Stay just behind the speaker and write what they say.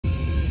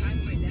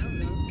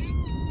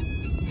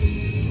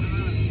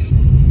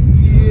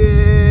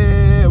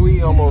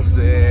almost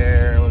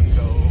there. Let's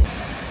go.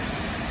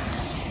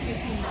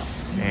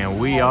 And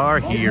we are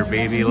here,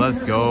 baby. Let's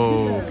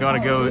go. Gotta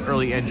go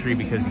early entry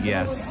because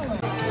yes.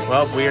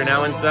 Well, we are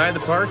now inside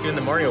the park in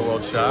the Mario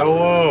World shop.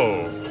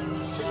 Hello.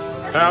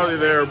 Howdy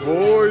there,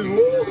 boys.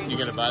 You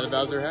gonna buy the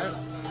Bowser hat?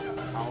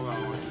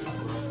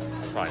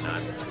 Probably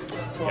not.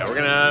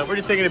 Yeah, we're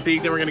just taking a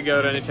peek, then we're gonna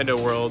go to Nintendo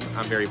World.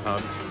 I'm very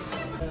pumped.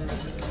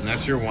 I'm not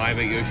sure why,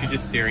 but Yoshi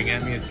just staring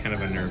at me is kind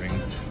of unnerving.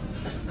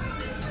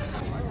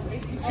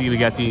 See, we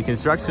got the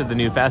construction of the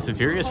new Fast and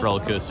Furious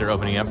roller coaster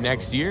opening up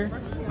next year.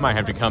 Might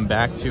have to come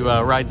back to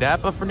ride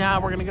that, but for now,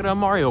 we're gonna go to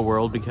Mario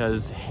World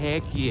because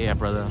heck yeah,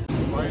 brother.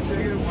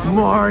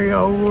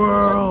 Mario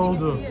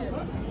World!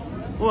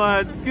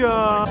 Let's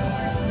go!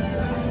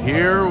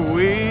 Here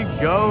we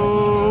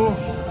go!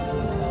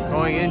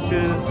 Going into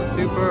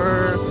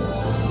Super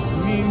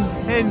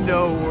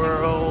Nintendo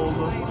World.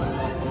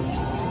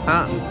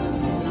 Huh?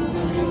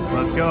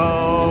 Let's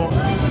go.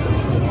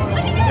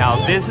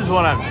 Now this is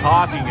what I'm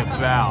talking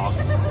about.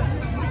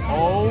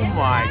 Oh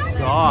my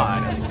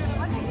God.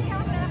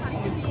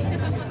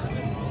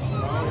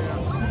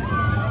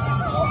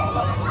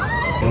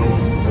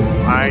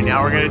 All right,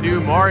 now we're gonna do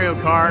Mario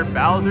Kart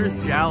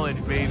Bowser's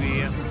Challenge,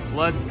 baby.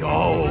 Let's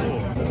go.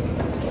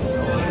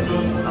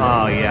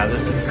 Oh yeah,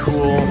 this is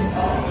cool.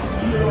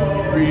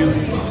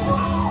 Really?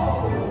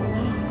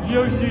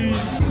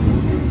 Yoshi's.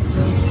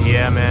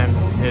 Yeah, man,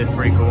 it is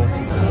pretty cool.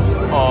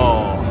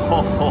 Oh,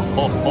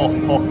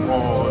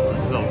 this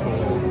is so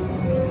cool.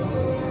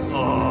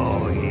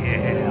 Oh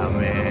yeah,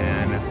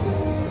 man.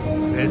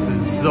 This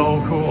is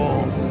so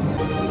cool.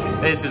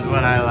 This is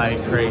what I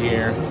like right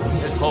here.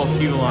 This whole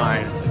queue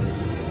line.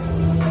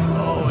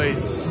 Oh,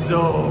 it's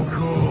so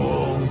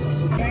cool.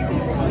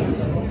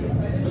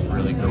 It's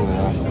really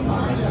cool.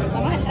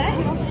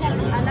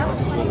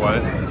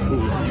 What?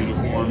 Coolest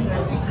uniforms.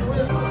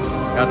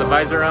 Got the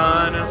visor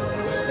on.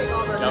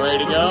 Now ready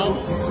to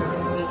go?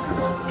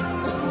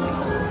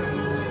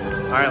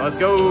 All right, let's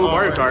go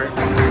Mario Kart.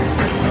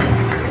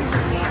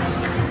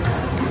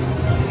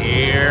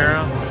 Here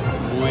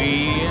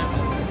we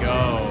go.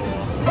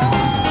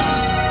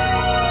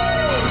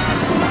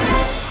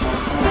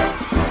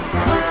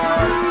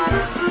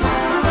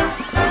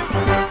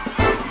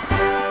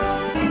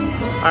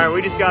 All right,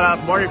 we just got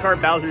off Mario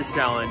Kart Bowser's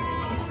Challenge.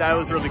 That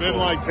was really cool. Been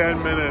like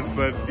 10 minutes,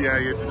 but yeah,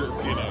 you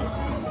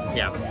know.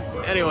 Yeah.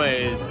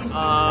 Anyways,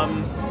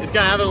 it's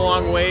gonna have a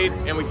long wait,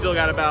 and we still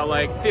got about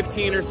like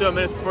 15 or so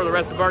minutes before the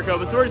rest of the park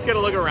opens, so we're just gonna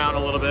look around a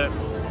little bit.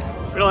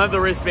 We don't have the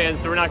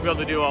wristbands, so we're not gonna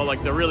be able to do all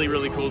like the really,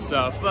 really cool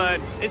stuff,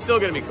 but it's still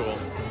gonna be cool.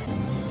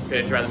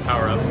 Gonna try the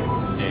power up,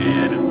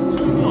 and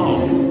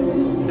oh,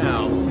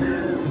 no.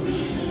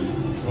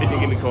 Been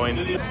digging the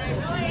coins.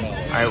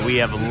 All right, we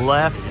have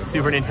left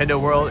Super Nintendo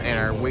World and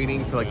are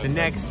waiting for like the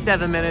next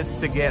 7 minutes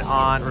to get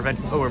on Revenge.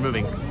 Oh, we're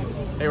moving.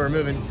 Hey, we're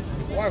moving.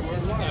 All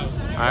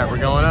right, we're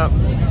going up.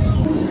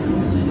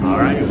 All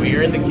right, we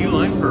are in the queue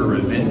line for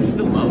Revenge of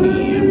the Mummy.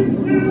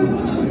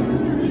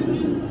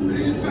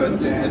 It's a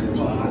dead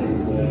body.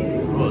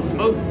 Well,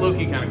 smoke's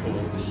low-key kind of cool.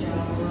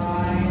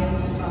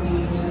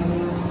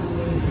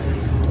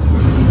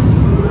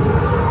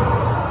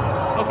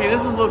 Okay,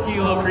 this is low-key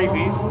a little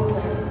creepy.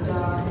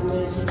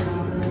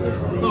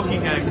 Low-key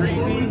kind of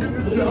creepy,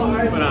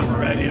 but I'm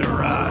ready to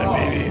ride,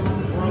 baby.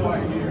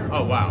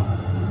 Oh, wow.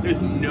 There's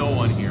no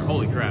one here.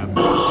 Holy crap. Oh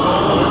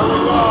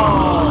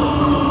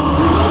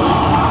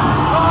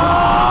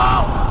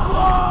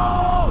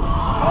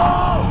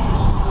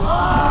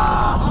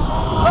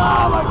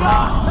my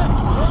God!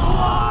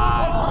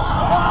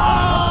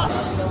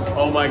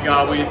 Oh my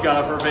God, we just got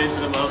off Revenge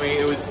of the Mummy.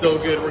 It was so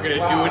good. We're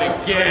gonna do it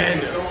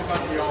again.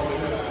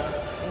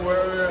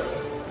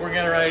 We're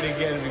gonna ride it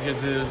again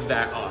because it was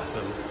that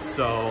awesome.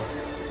 So,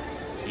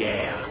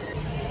 yeah.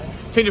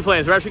 Change of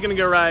plans. We're actually gonna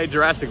go ride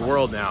Jurassic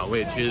World now,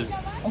 which is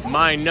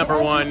my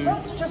 #1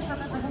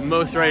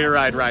 most ready to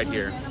ride right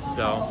here.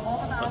 So,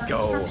 let's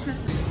go.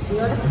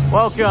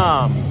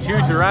 Welcome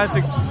to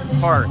Jurassic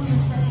Park,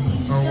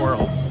 or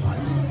World.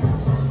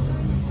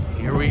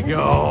 Here we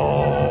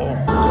go.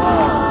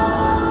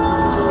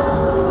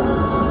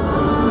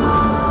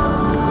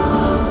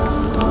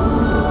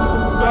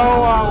 So,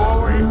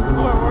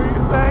 what were you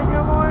saying,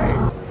 Emily?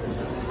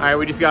 All right,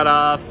 we just got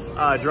off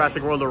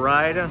Jurassic World to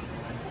ride.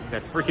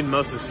 That freaking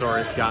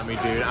Mosasaurus got me,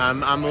 dude.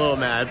 I'm a little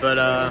mad, but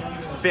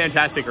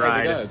fantastic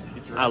ride.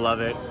 I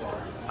love it.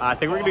 I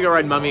think we're gonna go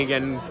ride Mummy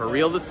again for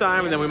real this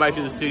time, and then we might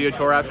do the studio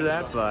tour after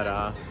that.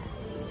 But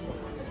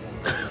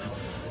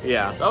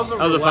yeah, That was a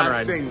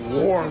relaxing, fun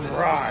ride. warm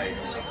ride.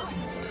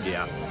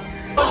 Yeah.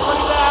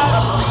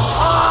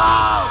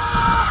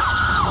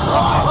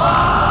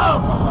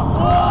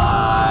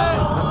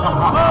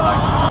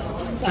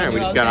 All right, we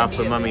just got off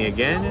the Mummy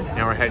again.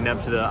 Now we're heading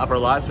up to the upper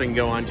lot so we can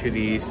go on to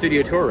the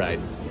studio tour ride.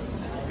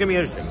 It's gonna be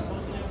interesting.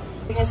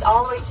 Taking us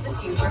all the way to the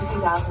future of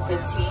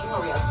 2015,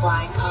 where we have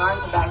flying cars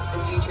and Back to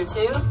the Future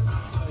 2.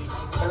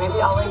 Or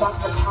maybe all the way back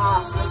to the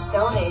past, the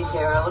Stone Age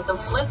era with the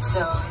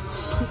Flintstones.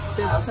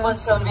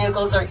 Flintstone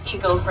vehicles are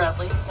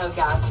eco-friendly, no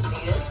gas is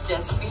needed,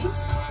 just feet.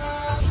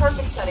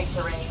 Perfect setting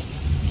terrain.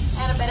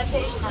 and a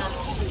meditation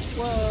animal.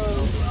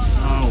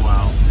 Oh,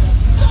 wow.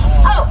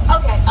 Oh,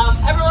 okay.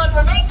 Everyone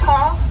remain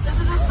calm. This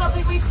is just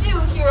something we do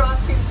here on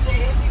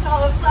Tuesdays. We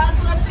call it Flash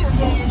Flood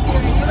Tuesdays here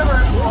at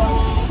Universal.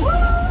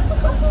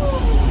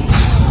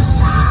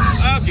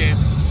 Okay.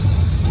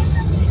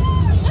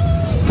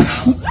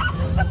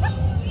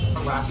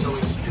 Lasso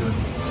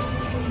experience.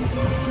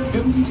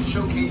 Ability to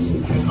showcase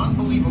an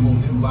unbelievable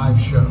new live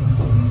show.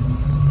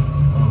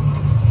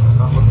 It's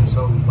not looking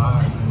so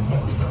live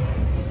anymore.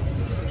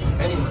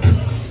 Anyway,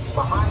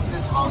 behind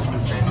this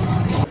Hollywood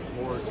fantasy.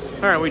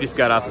 All right, we just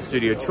got off the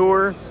studio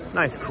tour.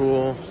 Nice,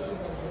 cool.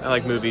 I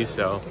like movies,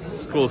 so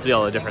it's cool to see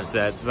all the different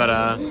sets.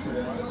 But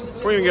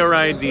we're gonna go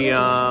ride the.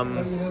 I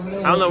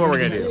don't know what we're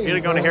gonna do. We're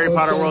gonna go to Harry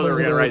Potter World, or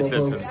we're gonna ride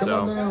Simpsons.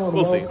 So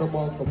we'll see.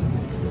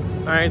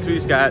 All right, so we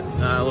just got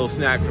a little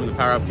snack from the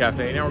Power Up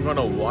Cafe. Now we're going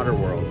to Water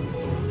World.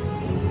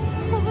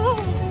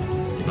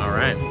 All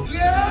right.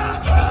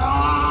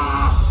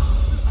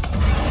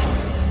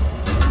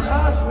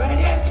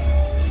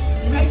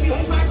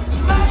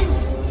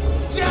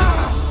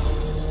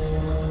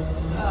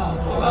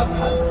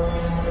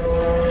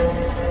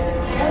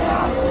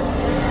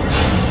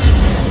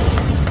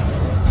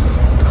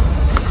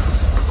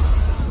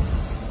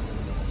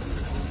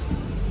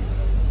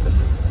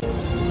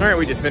 All right,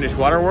 we just finished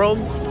Water World.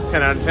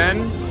 10 out of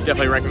 10.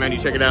 Definitely recommend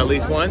you check it out at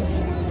least once.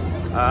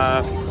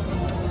 I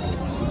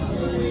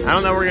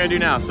don't know what we're gonna do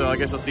now, so I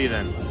guess I'll see you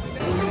then.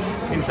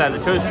 Inside the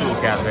Toadstool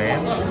Cafe.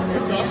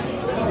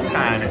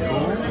 Kinda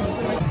cool.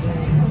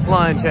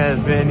 Lunch has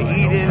been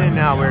eaten, and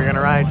now we're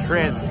gonna ride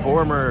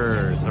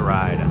Transformers, the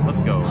ride.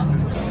 Let's go.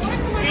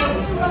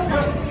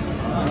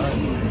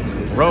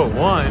 Row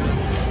 1.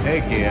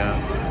 Heck yeah.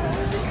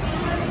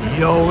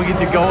 Yo, we get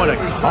to go in a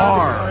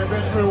car.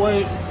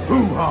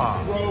 Hoo-ha.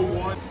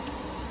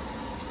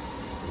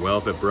 Well,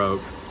 if it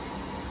broke.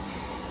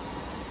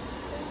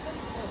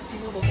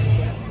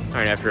 All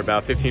right, after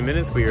about 15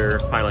 minutes, we are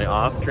finally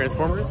off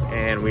Transformers,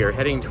 and we are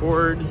heading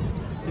towards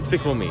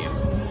Despicable Me.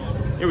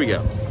 Here we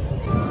go.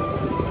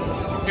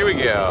 Here we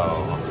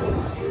go.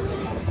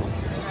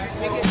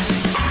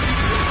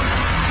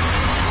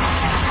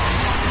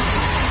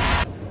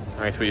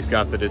 All right, so we just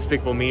got the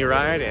Despicable Me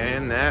ride,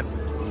 and that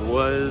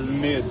was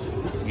mid.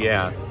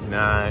 Yeah,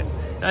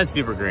 not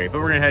super great, but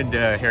we're gonna head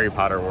to Harry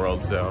Potter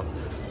World, so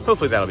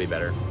hopefully that'll be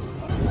better.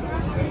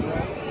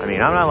 I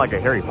mean, I'm not like a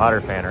Harry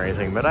Potter fan or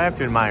anything, but I have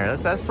to admire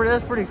that's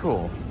pretty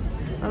cool.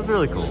 That's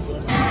really cool.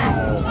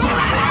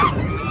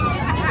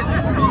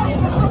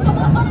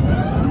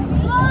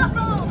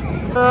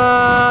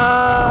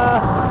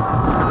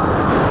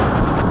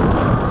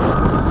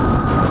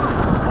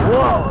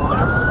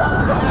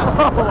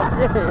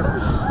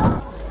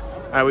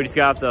 All right, we just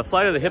got off the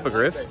Flight of the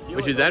Hippogriff,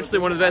 which is actually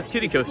one of the best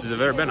kiddie coasters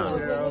I've ever been on,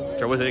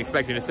 which I wasn't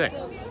expecting to say.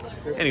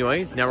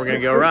 Anyways, now we're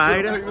gonna go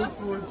ride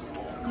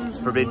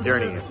Forbidden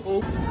Journey.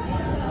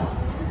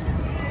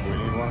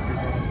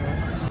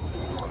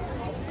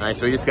 Alright,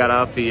 so we just got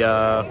off the,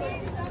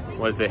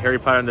 what is it, Harry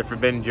Potter and the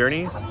Forbidden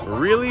Journey.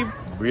 Really,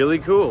 really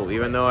cool,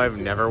 even though I've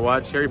never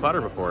watched Harry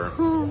Potter before.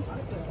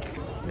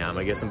 Now I'm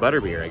gonna get some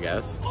butterbeer, I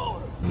guess.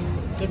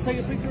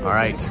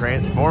 Alright,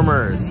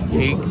 Transformers,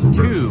 take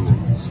 2.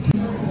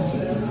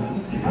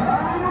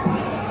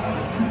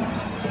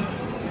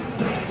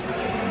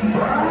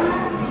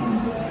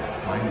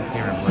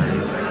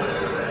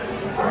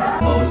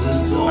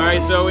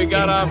 Alright, so we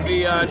got off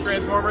the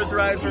Transformers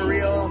ride for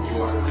real,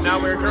 and now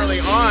we're currently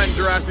on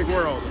Jurassic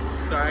World.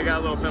 Sorry, I got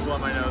a little pimple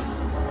on my nose.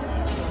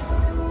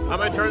 I'm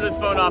gonna turn this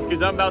phone off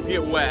because I'm about to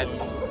get wet.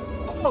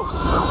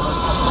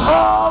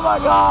 Oh my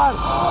god!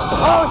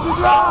 Oh, she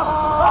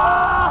dropped!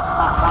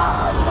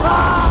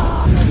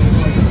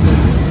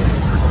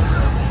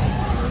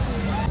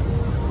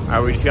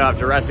 Alright, we just got off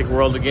Jurassic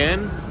World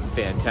again.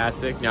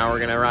 Fantastic. Now we're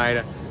gonna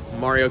ride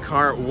Mario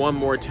Kart one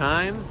more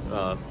time,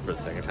 for the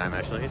second time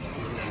actually,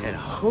 and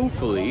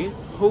hopefully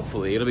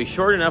it'll be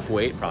short enough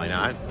wait, probably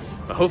not,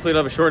 but hopefully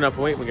it'll have a short enough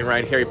wait we can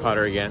ride Harry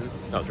Potter again.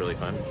 That was really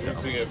fun. So.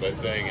 It by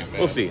saying it, man.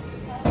 We'll see.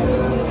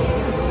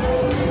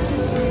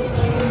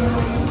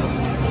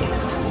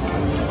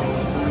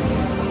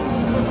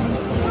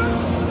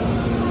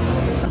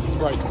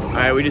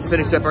 Alright, we just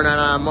finished up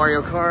on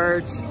Mario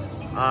Kart.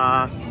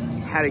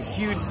 Had a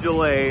huge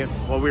delay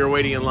while we were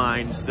waiting in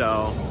line,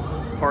 so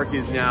park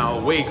is now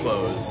way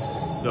closed.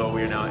 So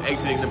we are now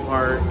exiting the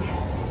park.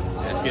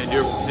 That's gonna do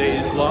it for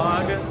today's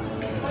vlog.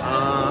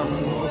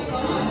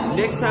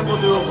 Next time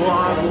we'll do a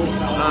vlog,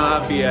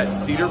 will be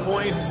at Cedar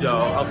Point, so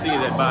I'll see you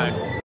then,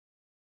 bye.